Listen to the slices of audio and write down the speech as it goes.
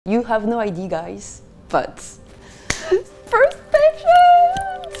You have no idea, guys, but first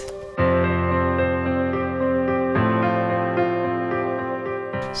patient!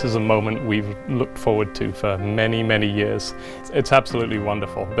 This is a moment we've looked forward to for many, many years. It's absolutely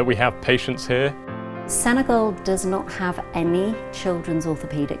wonderful that we have patients here. Senegal does not have any children's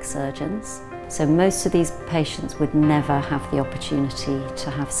orthopaedic surgeons, so most of these patients would never have the opportunity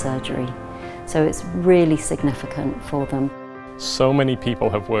to have surgery. So it's really significant for them. So many people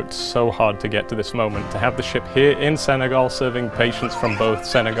have worked so hard to get to this moment, to have the ship here in Senegal serving patients from both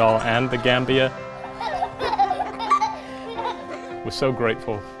Senegal and the Gambia. We're so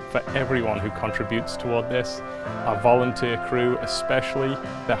grateful for everyone who contributes toward this. Our volunteer crew especially,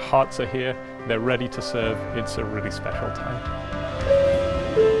 their hearts are here, they're ready to serve. It's a really special time.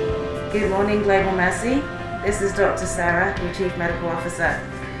 Good morning, Global Mercy. This is Dr. Sarah, your Chief Medical Officer.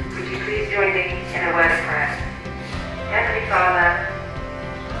 Would you please join me in a word of prayer? Heavenly Father,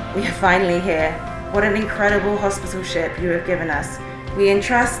 we are finally here. What an incredible hospital ship you have given us. We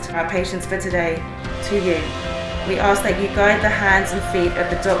entrust our patients for today to you. We ask that you guide the hands and feet of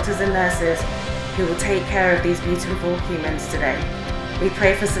the doctors and nurses who will take care of these beautiful humans today. We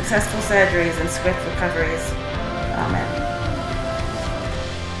pray for successful surgeries and swift recoveries. Amen.